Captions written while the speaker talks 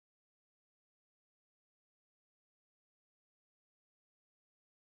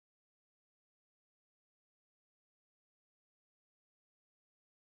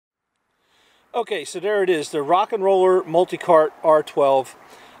Okay, so there it is, the Rock and Roller Multi-Cart R12.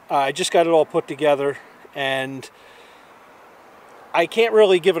 I just got it all put together, and I can't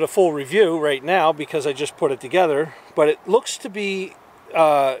really give it a full review right now because I just put it together, but it looks to be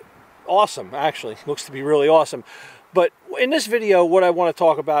awesome, actually. It looks to be really awesome. But in this video, what I want to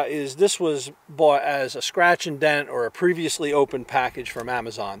talk about is this was bought as a scratch and dent or a previously opened package from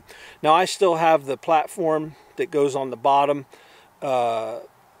Amazon. Now, I still have the platform that goes on the bottom.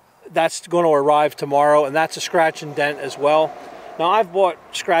 That's going to arrive tomorrow, and that's a scratch and dent as well. Now, I've bought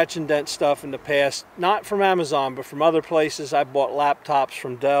scratch and dent stuff in the past, not from Amazon, but from other places. I've bought laptops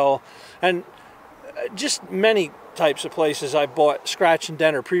from Dell, and just many types of places I've bought scratch and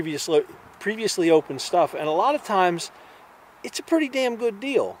dent or previously opened stuff, and a lot of times it's a pretty damn good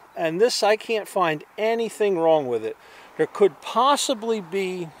deal. And this, I can't find anything wrong with it. There could possibly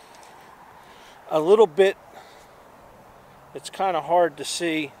be a little bit, it's kind of hard to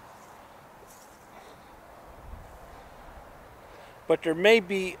see, but there may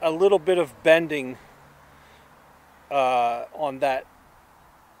be a little bit of bending on that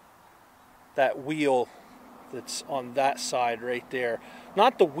wheel that's on that side right there.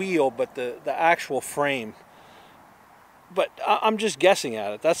 Not the wheel, but the actual frame. But I'm just guessing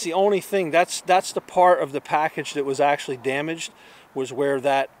at it. That's the only thing. That's the part of the package that was actually damaged, was where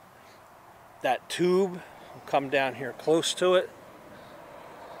that tube, I'll come down here close to it,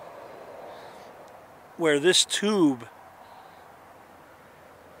 where this tube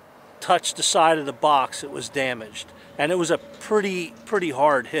touched the side of the box, it was damaged, and it was a pretty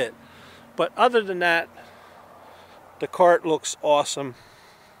hard hit. But other than that, the cart looks awesome,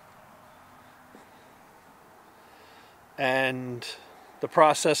 and the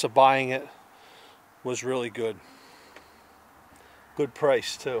process of buying it was really good. Good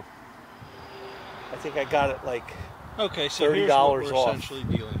price too. I think I got it like $30 off. Essentially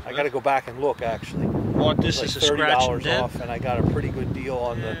dealing with. I got to go back and look actually. Bought this like as a scratch and dent, off, and I got a pretty good deal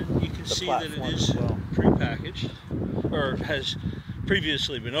on the you can see that it platform is as well. prepackaged, or has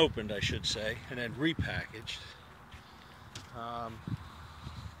previously been opened, I should say, and then repackaged.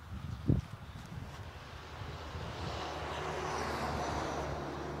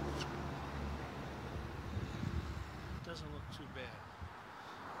 Doesn't look too bad.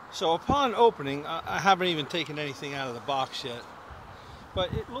 So upon opening, I haven't even taken anything out of the box yet,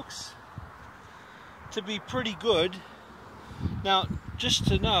 but it looks to be pretty good. Now, just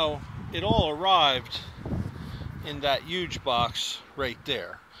to know, it all arrived in that huge box right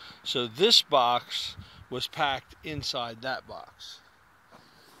there. So this box was packed inside that box.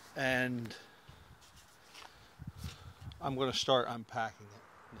 And I'm going to start unpacking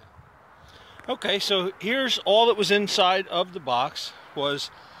it now. Okay, so here's all that was inside of the box. Was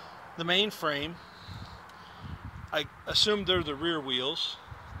the main frame. I assume they're the rear wheels,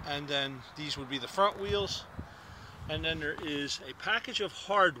 and then these would be the front wheels, and then there is a package of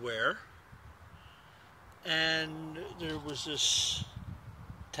hardware, and there was this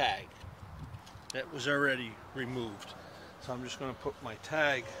tag that was already removed. So I'm just going to put my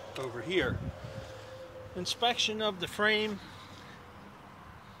tag over here. Inspection of the frame.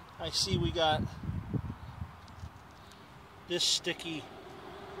 I see we got this sticky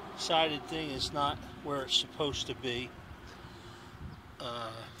sided thing is not where it's supposed to be.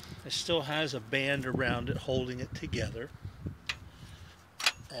 It still has a band around it holding it together,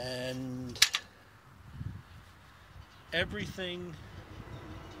 and everything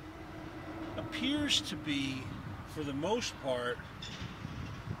appears to be, for the most part,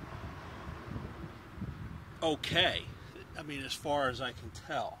 okay. I mean, as far as I can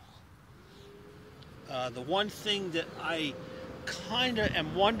tell. The one thing that I kind of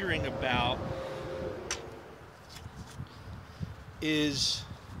am wondering about is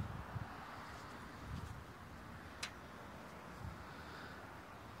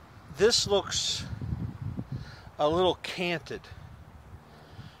this looks a little canted,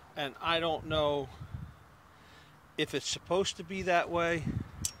 and I don't know if it's supposed to be that way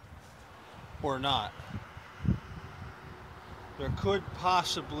or not. There could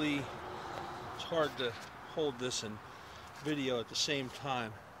possibly, it's hard to hold this in video at the same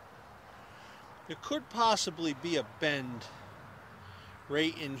time, there could possibly be a bend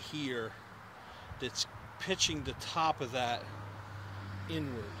right in here that's pitching the top of that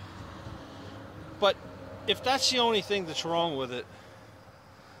inward. But if that's the only thing that's wrong with it,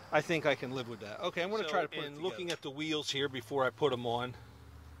 I think I can live with that. Okay, I'm going to try to put it together. Looking at the wheels here before I put them on,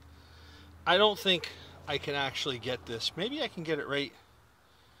 I don't think I can actually get this. Maybe I can get it right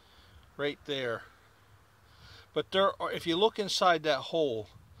there. But there are, if you look inside that hole,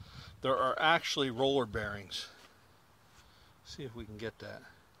 there are actually roller bearings. See if we can get that.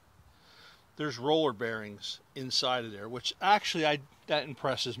 there's roller bearings inside of there, which actually that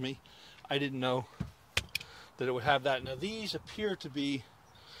impresses me. I didn't know that it would have that. Now these appear to be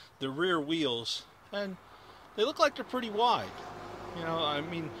the rear wheels, and they look like they're pretty wide. You know, I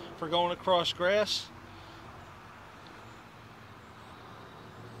mean, for going across grass,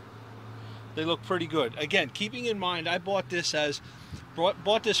 they look pretty good. Again, keeping in mind, I bought this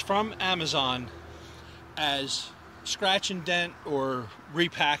from Amazon as scratch and dent or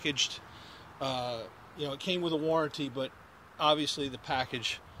repackaged. You know, it came with a warranty, but obviously the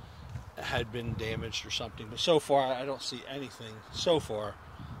package had been damaged or something. But so far, I don't see anything so far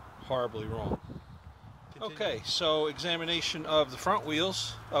horribly wrong. Okay, so examination of the front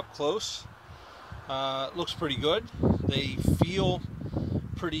wheels up close. Looks pretty good. They feel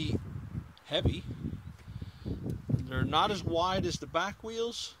pretty heavy. They're not as wide as the back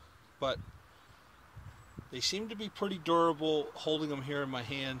wheels, but they seem to be pretty durable holding them here in my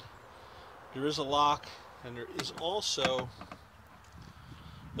hand. There is a lock, and there is also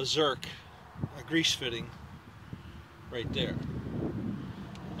a Zerk, a grease fitting right there.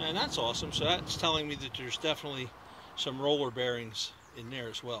 And that's awesome. So that's telling me that there's definitely some roller bearings in there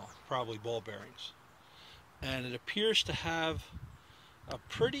as well, probably ball bearings. And it appears to have a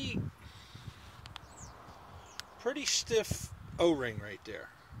pretty stiff O-ring right there.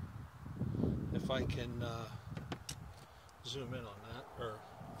 If I can zoom in on that, or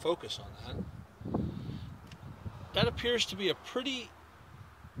focus on that. That appears to be a pretty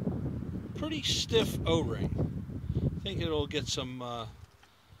stiff O-ring. I think it'll get some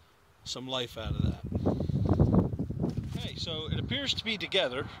life out of that. Okay, so it appears to be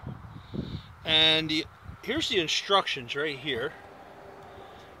together, and here's the instructions right here.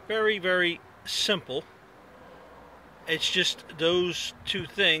 Very, very simple. It's just those two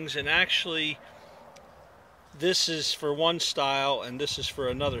things, and actually this is for one style and this is for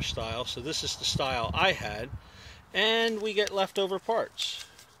another style. So this is the style I had, and we get leftover parts.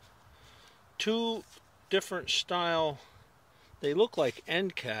 Two different style, they look like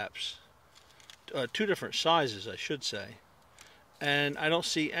end caps, two different sizes I should say, and I don't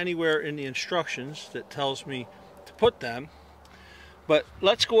see anywhere in the instructions that tells me to put them. But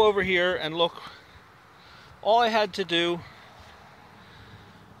let's go over here and look. All I had to do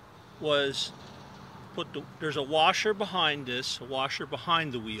was there's a washer behind this, a washer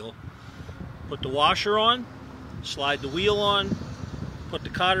behind the wheel. Put the washer on, slide the wheel on, put the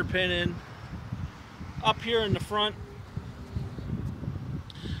cotter pin in. Up here in the front,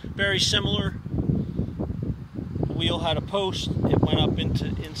 very similar. The wheel had a post, it went up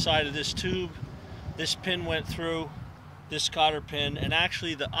inside of this tube. This pin went through this cotter pin, and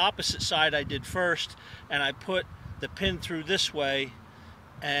actually the opposite side I did first, and I put the pin through this way,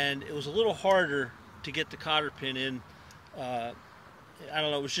 and it was a little harder to get the cotter pin in. I don't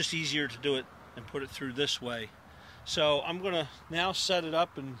know, it was just easier to do it and put it through this way. So I'm gonna now set it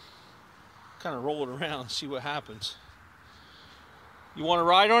up and kind of roll it around and see what happens. You want to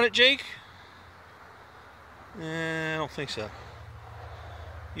ride on it, Jake? I don't think so.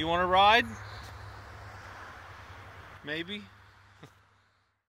 You want to ride? Maybe?